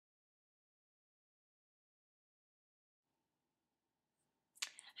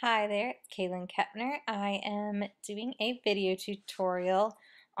Hi there, it's Kalyn Kepner. I am doing a video tutorial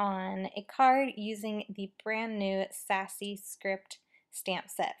on a card using the brand new Sassy script stamp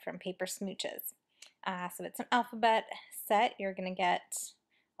set from Paper Smooches. So it's an alphabet set. You're going to get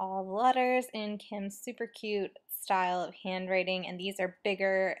all the letters in Kim's super cute style of handwriting, and these are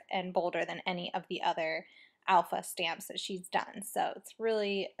bigger and bolder than any of the other alpha stamps that she's done. So it's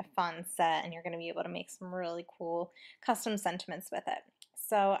really a fun set, and you're going to be able to make some really cool custom sentiments with it.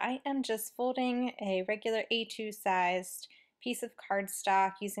 So I am just folding a regular A2 sized piece of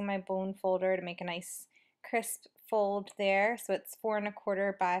cardstock using my bone folder to make a nice crisp fold there. So it's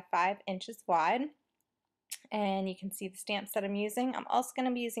 4¼ by 5 inches wide. And you can see the stamps that I'm using. I'm also going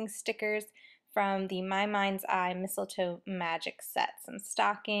to be using stickers from the My Mind's Eye Mistletoe Magic set, some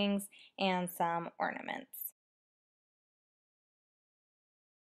stockings and some ornaments.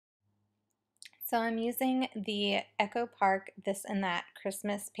 So I'm using the Echo Park This and That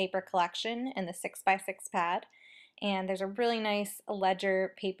Christmas paper collection in the 6x6 pad. And there's a really nice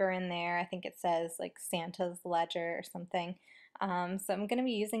ledger paper in there. I think it says like Santa's ledger or something. So I'm going to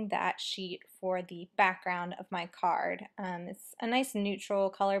be using that sheet for the background of my card. It's a nice neutral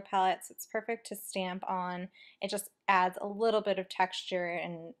color palette, so it's perfect to stamp on. It just adds a little bit of texture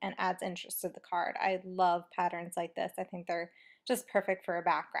and adds interest to the card. I love patterns like this. I think they're just perfect for a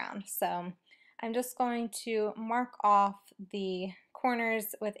background. So I'm just going to mark off the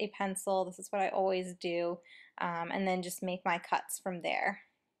corners with a pencil. This is what I always do, and then just make my cuts from there.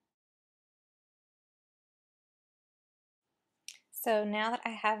 So now that I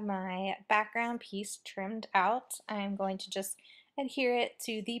have my background piece trimmed out, I'm going to just adhere it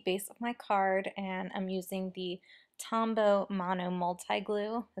to the base of my card, and I'm using the Tombow Mono Multi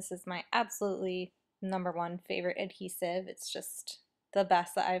Glue. This is my absolutely #1 favorite adhesive. It's just the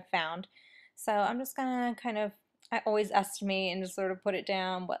best that I've found. So I'm just gonna I always estimate and just sort of put it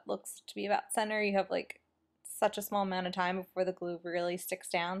down what looks to be about center. You have like such a small amount of time before the glue really sticks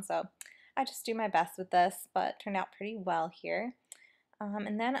down, so I just do my best with this, but it turned out pretty well here.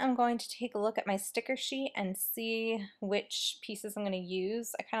 And then I'm going to take a look at my sticker sheet and see which pieces I'm going to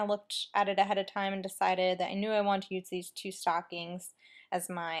use. I kind of looked at it ahead of time and decided that I knew I wanted to use these 2 stockings as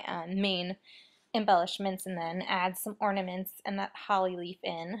my main embellishments, and then add some ornaments and that holly leaf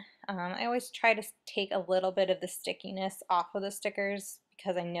in. I always try to take a little bit of the stickiness off of the stickers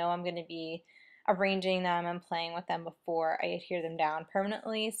because I know I'm going to be arranging them and playing with them before I adhere them down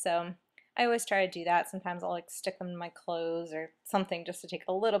permanently. So I always try to do that. Sometimes I'll like stick them to my clothes or something just to take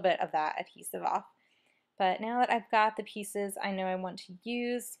a little bit of that adhesive off. But now that I've got the pieces I know I want to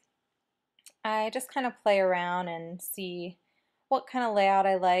use, I just kind of play around and see what kind of layout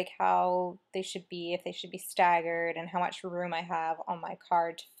I like, how they should be, if they should be staggered, and how much room I have on my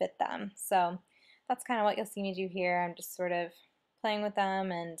card to fit them. So that's kind of what you'll see me do here. I'm just sort of playing with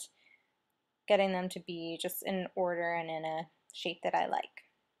them and getting them to be just in order and in a shape that I like.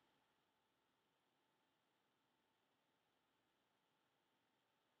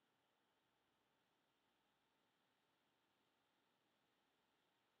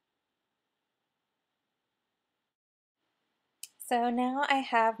 So now I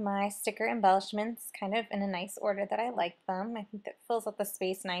have my sticker embellishments kind of in a nice order that I like them. I think that fills up the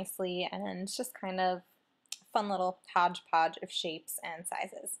space nicely, and it's just kind of a fun little hodgepodge of shapes and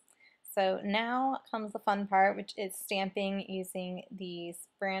sizes. So now comes the fun part, which is stamping using these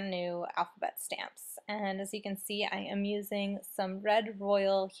brand new alphabet stamps. And as you can see, I am using some Red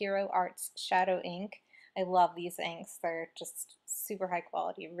Royal Hero Arts Shadow ink. I love these inks. They're just super high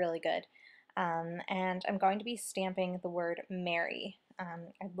quality, really good. And I'm going to be stamping the word Mary.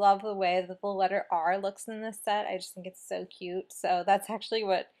 I love the way that the letter R looks in this set. I just think it's so cute. So that's actually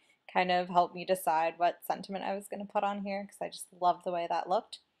what kind of helped me decide what sentiment I was going to put on here, because I just love the way that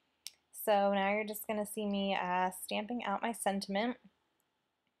looked. So now you're just going to see me stamping out my sentiment.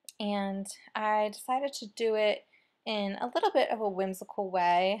 And I decided to do it in a little bit of a whimsical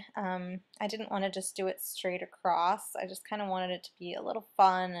way. I didn't want to just do it straight across. I just kind of wanted it to be a little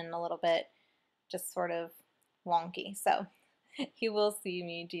fun and a little bit just sort of wonky. So you will see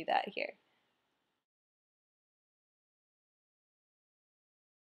me do that here.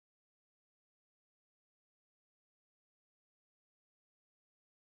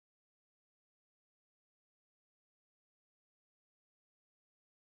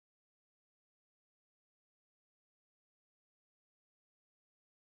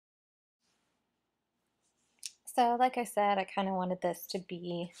 So like I said, I kind of wanted this to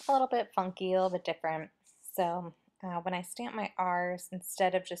be a little bit funky, a little bit different. So when I stamp my R's,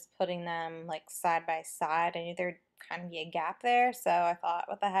 instead of just putting them like side by side, I knew there'd kind of be a gap there. So I thought,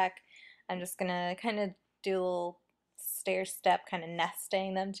 what the heck, I'm just gonna kind of do a little stair step kind of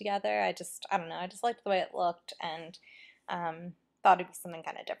nesting them together. I don't know, I just liked the way it looked and thought it'd be something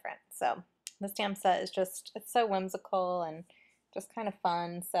kind of different. So the stamp set is just, it's so whimsical and just kind of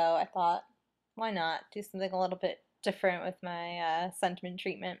fun. So I thought, why not do something a little bit different with my sentiment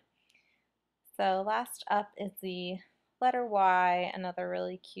treatment. So last up is the letter Y, another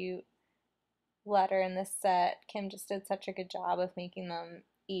really cute letter in this set. Kim just did such a good job of making them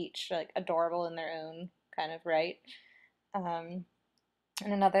each like adorable in their own kind of right. Um,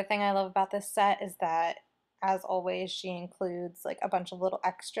 and another thing I love about this set is that, as always, she includes like a bunch of little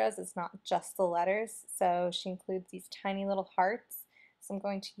extras. It's not just the letters. So she includes these tiny little hearts. So I'm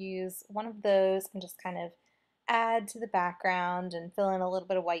going to use one of those and just kind of add to the background and fill in a little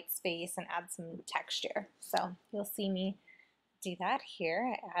bit of white space and add some texture. So you'll see me do that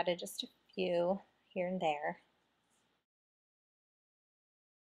here. I added just a few here and there.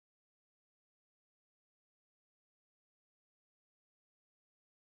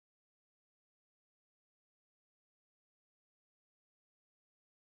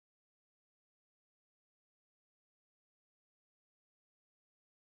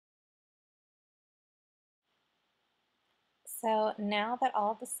 So now that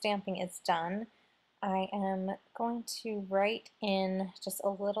all the stamping is done, I am going to write in just a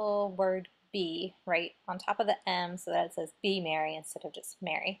little word B right on top of the M so that it says Be Merry instead of just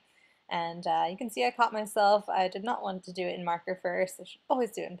Mary. And you can see I caught myself. I did not want to do it in marker first. I should always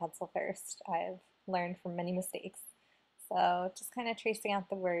do it in pencil first. I've learned from many mistakes. So just kind of tracing out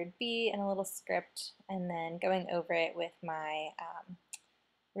the word B in a little script and then going over it with my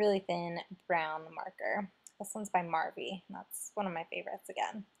really thin brown marker. This one's by Marvy. That's one of my favorites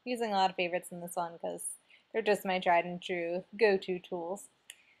again. Using a lot of favorites in this one because they're just my tried and true go-to tools.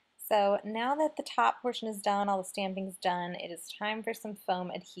 So now that the top portion is done, all the stamping's done, it is time for some foam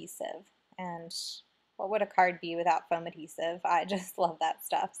adhesive. And what would a card be without foam adhesive? I just love that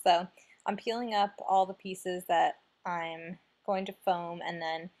stuff. So I'm peeling up all the pieces that I'm going to foam and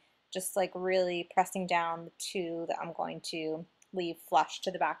then just like really pressing down the two that I'm going to leave flush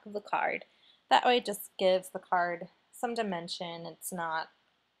to the back of the card. That way it just gives the card some dimension. It's not,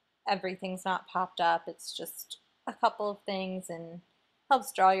 everything's not popped up. It's just a couple of things and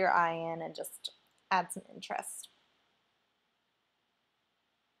helps draw your eye in and just add some interest.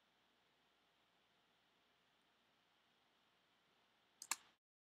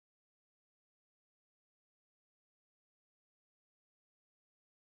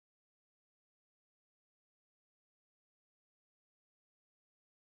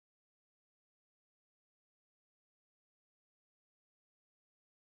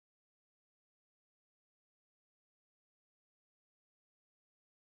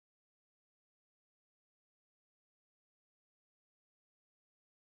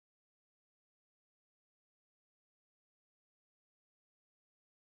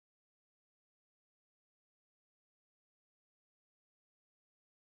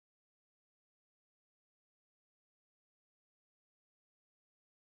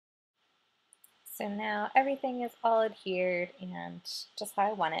 So now everything is all adhered and just how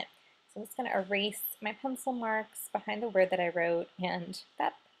I want it. So I'm just going to erase my pencil marks behind the word that I wrote, and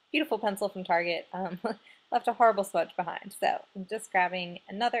that beautiful pencil from Target left a horrible smudge behind. So I'm just grabbing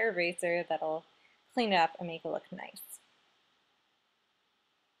another eraser that'll clean it up and make it look nice.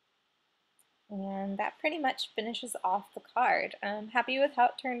 And that pretty much finishes off the card. I'm happy with how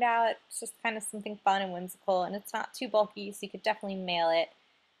it turned out. It's just kind of something fun and whimsical, and it's not too bulky, so you could definitely mail it.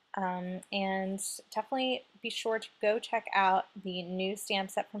 And definitely be sure to go check out the new stamp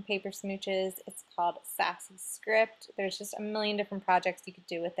set from Paper Smooches. It's called Sassy Script. There's just a million different projects you could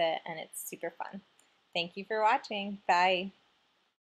do with it, and it's super fun. Thank you for watching. Bye.